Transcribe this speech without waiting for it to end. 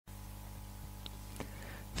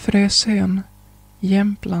Frösön,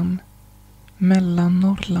 Jämtland,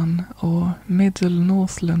 Mellannorrland och Middle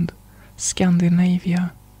Northland, Scandinavia.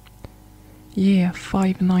 Year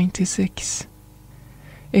 596.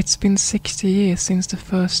 It's been 60 years since the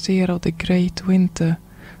first year of the Great Winter,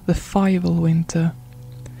 the Fival Winter.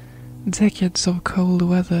 Decades of cold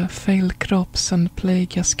weather, failed crops and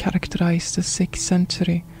plague has characterized the 6th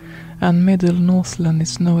century, and Middle Northland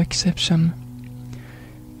is no exception.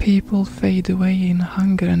 People fade away in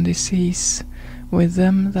hunger and disease, with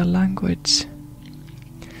them the language.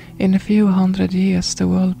 In a few hundred years the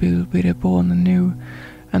world will be reborn anew,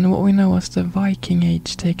 and what we know as the Viking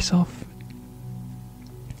Age takes off.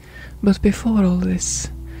 But before all this,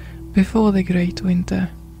 before the Great Winter,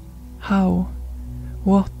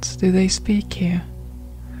 what did they speak here?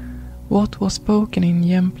 What was spoken in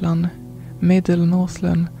Jämtland, Middle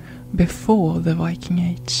Northland, before the Viking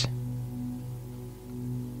Age?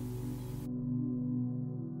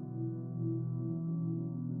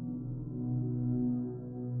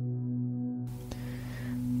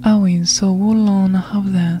 Awin so wullon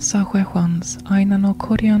havde sa chwechans, aina no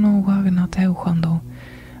koriano wagna teuchando,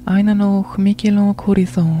 aina no chmikilo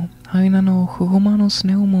kuritho, aina no chumanus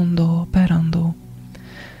neumundo perando.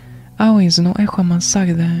 Awis no echaman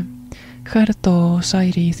sagde, cherto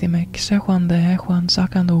sairi thimek, sechwande echan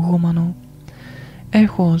sakando humano.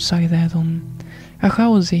 Echo sagde don,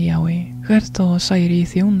 achauzi awi, cherto sairi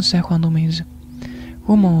thiun sechandomiz.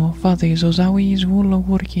 Humo vadis ozawis wullo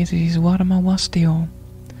wurkitis warma wastio.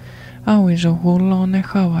 Awis o wullo ne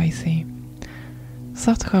chawaithi.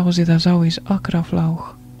 That chauzi das awis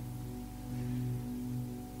akraflauch.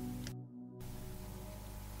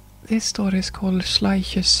 This story is called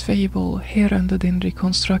Schleicher's Fable, here ended in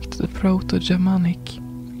reconstructed Proto-Germanic.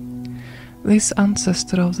 This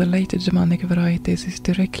ancestor of the later Germanic varieties is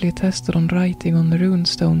directly attested on writing on rune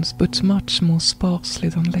stones, but much more sparsely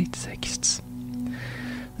than late texts.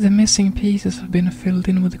 The missing pieces have been filled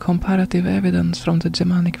in with comparative evidence from the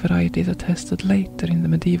Germanic varieties attested later in the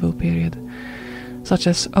medieval period, such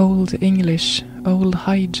as Old English, Old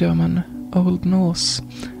High German, Old Norse,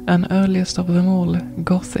 and earliest of them all,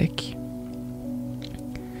 Gothic.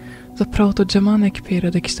 The Proto-Germanic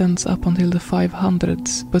period extends up until the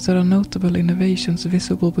 500s, but there are notable innovations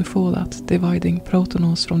visible before that, dividing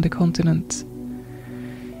Proto-Norse from the continent.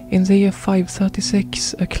 In the year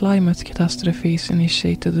 536, a climate catastrophe is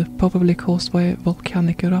initiated, probably caused by a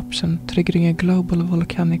volcanic eruption, triggering a global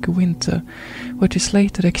volcanic winter, which is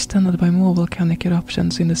later extended by more volcanic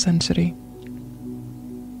eruptions in the century.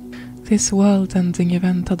 This world-ending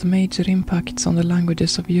event had major impacts on the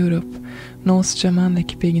languages of Europe, North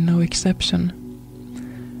Germanic being no exception.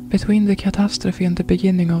 Between the catastrophe and the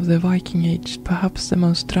beginning of the Viking Age, perhaps the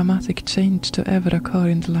most dramatic change to ever occur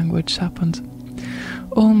in the language happened.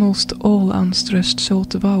 Almost all unstressed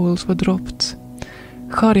short vowels were dropped.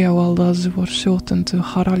 Harjawaldas were shortened to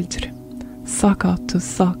Haraldr, Thaka to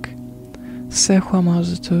Thak,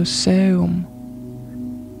 Sechwamaz to Seum.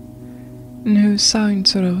 New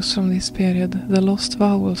sounds arose from this period, the lost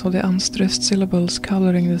vowels of the unstressed syllables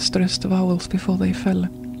coloring the stressed vowels before they fell.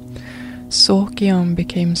 Sokian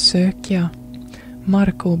became Sökia,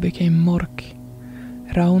 Marko became Mork,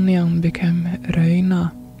 Raunian became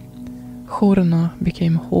Röina, Horna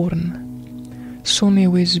became Horn,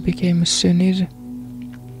 Suniwiz became Sunir.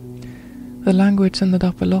 The language ended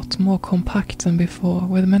up a lot more compact than before,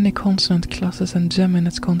 with many consonant classes and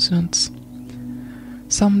geminate consonants.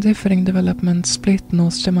 Some differing developments split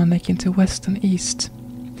North Germanic into west and east.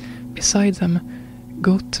 Beside them,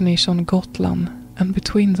 Gotnish on Gotland, and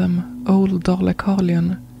between them, Old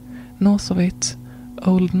Dalekalian. North of it,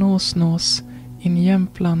 Old Norse in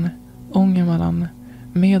Jämtland, Ångermanland,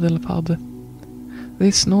 Medelpad.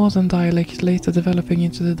 This northern dialect later developing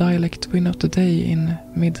into the dialect we know today in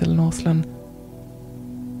Middle Northland.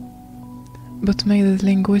 But may the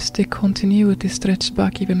linguistic continuity stretch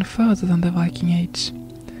back even further than the Viking Age?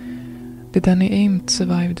 Did any Amt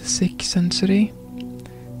survive the 6th century?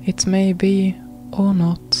 It may be, or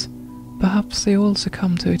not. Perhaps they also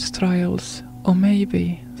come to its trials, or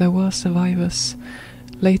maybe there were survivors,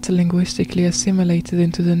 later linguistically assimilated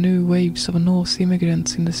into the new waves of Norse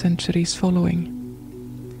immigrants in the centuries following.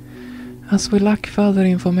 As we lack further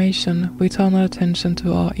information, we turn our attention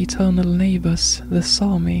to our eternal neighbors, the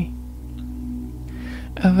Sami.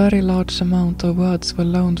 A very large amount of words were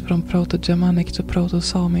loaned from Proto-Germanic to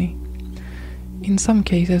Proto-Sami. In some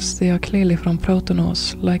cases they are clearly from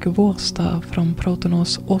Proto-Norse, like Vårsta from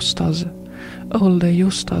Proto-Norse Ostas, older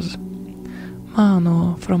Justas,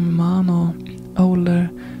 Mano from Mano, older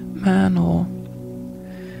Mano,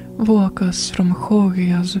 Våkas from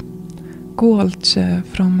Chogias, Golce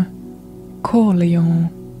from Kolion,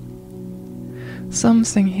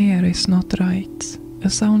 Something here is not right. A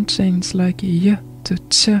sound change like y to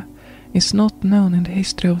ch is not known in the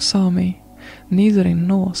history of Sami, neither in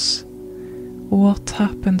Norse. What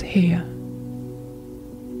happened here?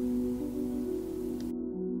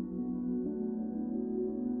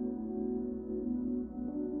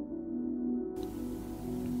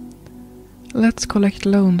 Let's collect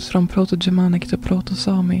loans from Proto-Germanic to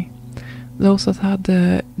Proto-Sami, those that had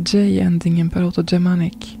the J ending in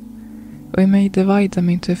Proto-Germanic. We may divide them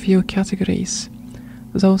into a few categories.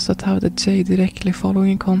 Those that have the J directly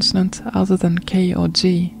following a consonant other than K or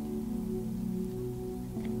G.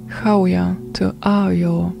 Chauja to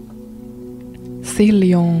Ajo,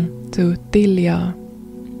 Thiljon to Dilja,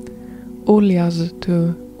 Uljas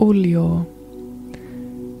to Uljo,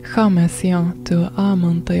 Chamethja to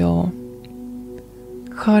Amantaja,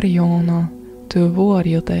 Charjona to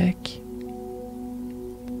Vårjotek.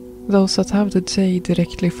 Those that have the J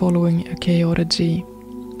directly following a K or a G.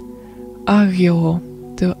 Arjo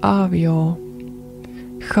to Avjo,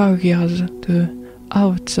 Charjar to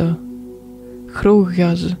Avtso,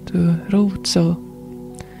 Chrujar to Rotso,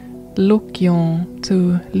 Lukjon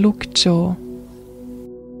to Lukcho.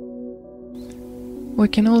 We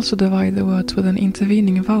can also divide the words with an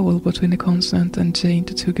intervening vowel between the consonant and J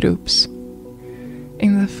into two groups.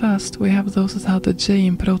 In the first, we have those that have the J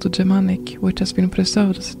in Proto-Germanic, which has been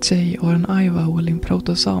preserved as a J or an I vowel in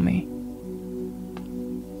Proto-Sami.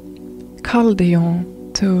 Kaldijo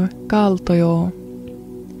to Galtojo,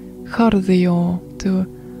 Chardijo to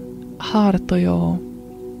Hartojo,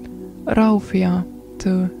 Raufja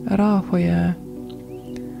to Rafoje,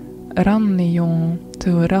 Rannijo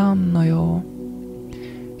to Rannojo,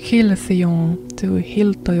 Hilthijo to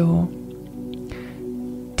Hiltojo,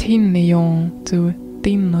 Tinnijo to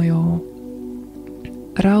Tinnojo,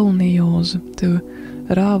 Raunijos to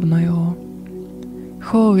Ravnojo,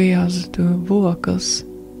 Chogias to Vuokas,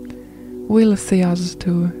 Vilthias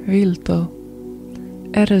to Vilto,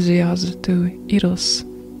 Ergias to Iros.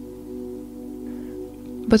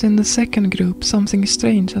 But in the second group, something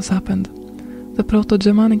strange has happened. The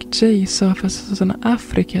Proto-Germanic J surfaces as an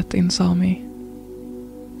affricate in Sami.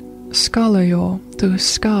 Skalajo to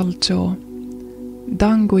Skalcho,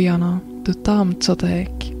 Dangujana to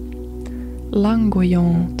Tamtsotek,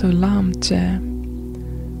 Langujon to Lamche,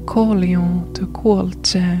 Kolion to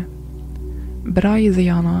Kolche,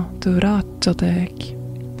 Braidiana to Ratchotek,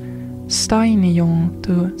 Steinijon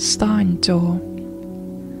to Stancho,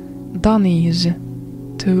 Danij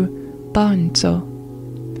to Dancho,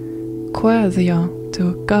 Kvädia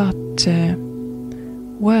to Gatche,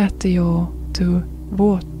 Vätio to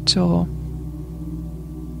Våtcho.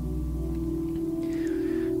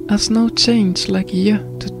 As no change like y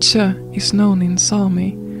to ch is known in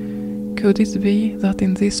Sami, could it be that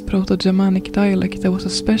in this Proto-Germanic dialect there was a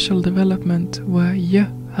special development where y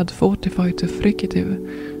had fortified to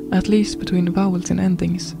fricative, at least between vowels and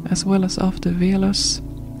endings, as well as after velus?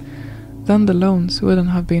 Then the loans wouldn't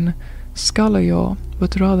have been skalajo,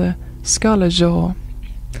 but rather skalajo,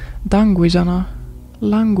 danguijana,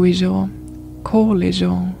 languijo,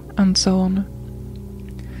 kolijo, and so on.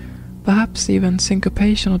 Perhaps even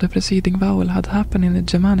syncopation of the preceding vowel had happened in the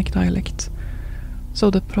Germanic dialect, so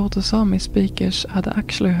the Proto-Sami speakers had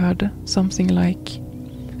actually heard something like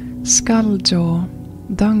skaljo,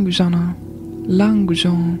 dangjana,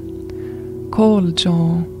 langjo,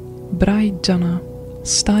 koljo, braidjana,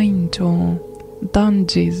 steinjo,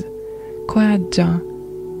 danjiz, kvädja,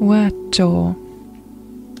 vätjo.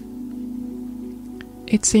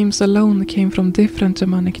 It seems the loan came from different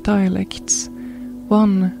Germanic dialects,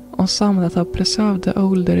 one or some that have preserved the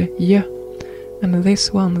older y, and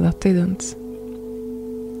this one that didn't.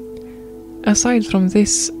 Aside from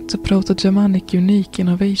this, the Proto-Germanic unique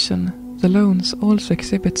innovation, the loans also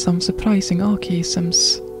exhibit some surprising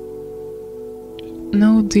archaisms.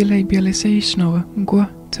 No delabialization of g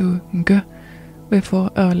to g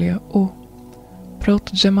before earlier o.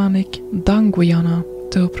 Proto-Germanic dangujana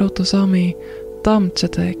to Proto-Sami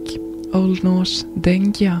damchetek, Old Norse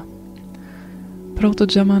dengja.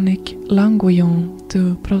 Proto-Germanic langujon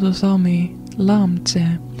to Proto-Sami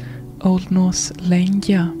lamche, Old Norse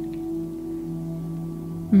lengja.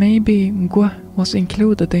 Maybe g was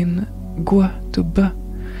included in g to b,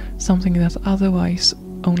 something that otherwise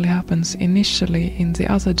only happens initially in the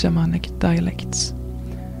other Germanic dialects,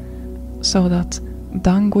 so that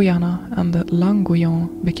dangujana and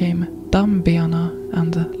langujon became dambiana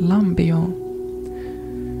and lambion.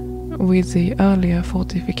 With the earlier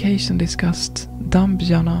fortification discussed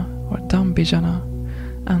dambjana or dambijana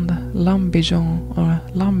and lambijon or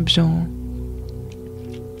lambjon.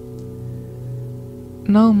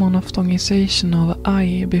 No monophthongization of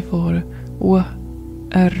I before w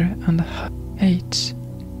R and H.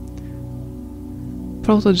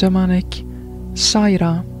 Proto-Germanic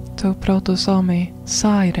Saira to Proto-Sami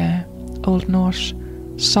Saire, Old Norse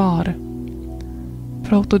Sar.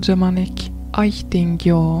 Proto-Germanic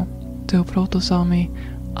Aitingjo to Proto-Sami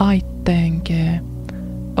Aitenge,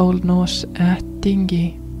 Old Norse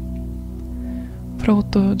Ätingi.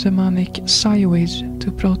 Proto-Germanic Saiwij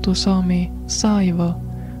to Proto-Sami Saiva,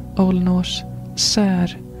 Old Norse Sär,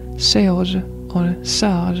 Seor or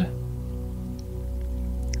Sar.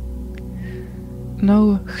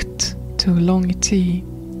 No ht to long T.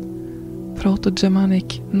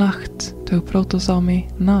 Proto-Germanic Nacht to Proto-Sami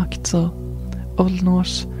Naktso, Old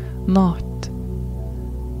Norse Natt.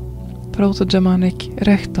 Proto-Germanic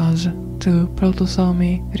Rechtaj to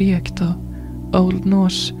Proto-Sami Rekta, Old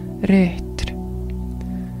Norse Retr.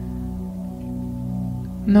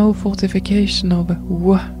 No fortification of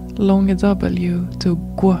w, long W to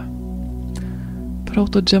gw.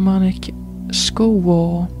 Proto-Germanic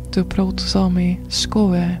Skowo to Proto-Sami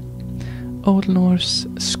Skove, Old Norse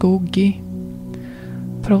Skogi.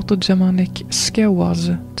 Proto-Germanic Skewaz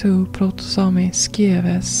to Proto-Sami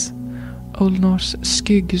Skeves, Old Norse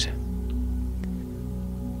Skygr.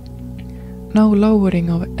 No lowering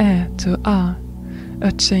of to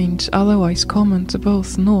a change otherwise common to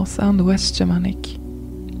both North and West Germanic.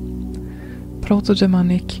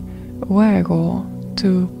 Proto-Germanic Wägo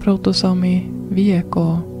to Proto-Sami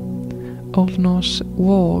Vieko, Old Norse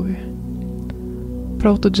Wog.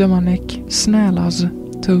 Proto-Germanic Snälas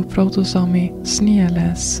to Proto-Sami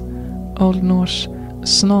Snieles, Old Norse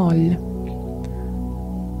Snal.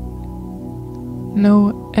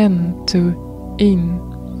 No N to in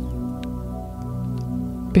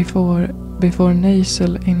before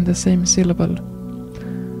nasal in the same syllable.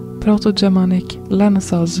 Proto-Germanic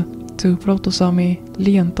Lensas to Proto-Sami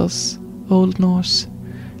Lientos, Old Norse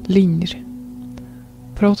Linr.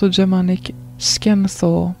 Proto-Germanic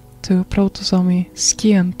Skentho to Proto-Sami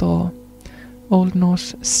Skientho, Old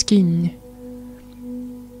Norse Skin.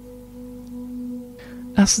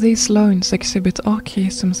 As these loans exhibit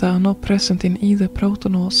archaisms that are not present in either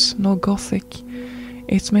Proto-Norse nor Gothic,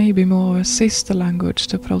 it may be more of a sister language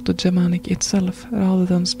to Proto-Germanic itself rather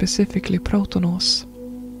than specifically Proto-Norse.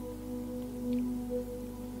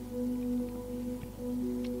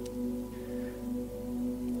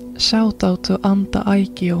 Shoutout to Anta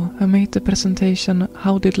Aikio, who made the presentation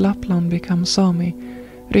How Did Lapland Become Sami?,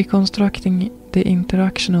 reconstructing the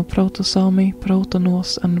interaction of Proto-Sami,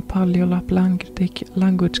 Proto-Norse and Paleo-Laplandic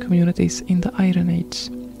language communities in the Iron Age.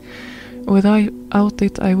 Without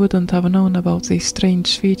it, I wouldn't have known about these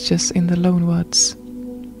strange features in the loanwords.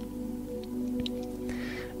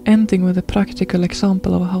 Ending with a practical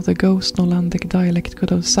example of how the Ghost-Northlandic dialect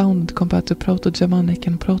could have sounded compared to Proto-Germanic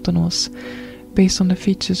and Proto-Norse, based on the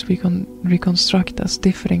features we can reconstruct as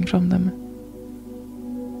differing from them.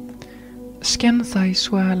 Skenthai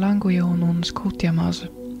sua languionons kutiamaz,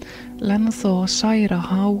 lentho saira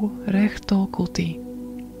hau rechto kuti.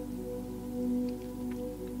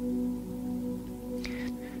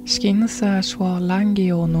 Skinsa sua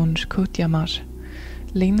langionons kutiamaz,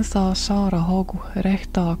 lintha sara hogu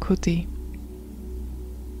rechta kuti.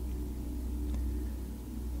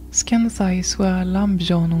 Skenthai sua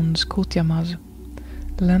lambjonons kutiamaz,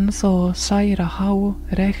 lentho saira hau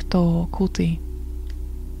rechto kuti.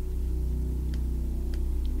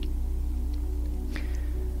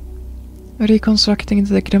 Reconstructing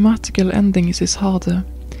the grammatical endings is harder.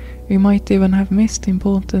 We might even have missed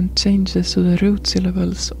important changes to the root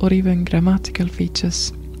syllables or even grammatical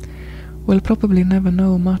features. We'll probably never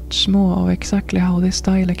know much more of exactly how this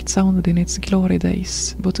dialect sounded in its glory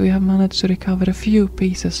days, but we have managed to recover a few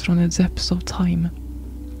pieces from the depths of time.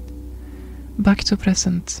 Back to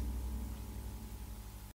present.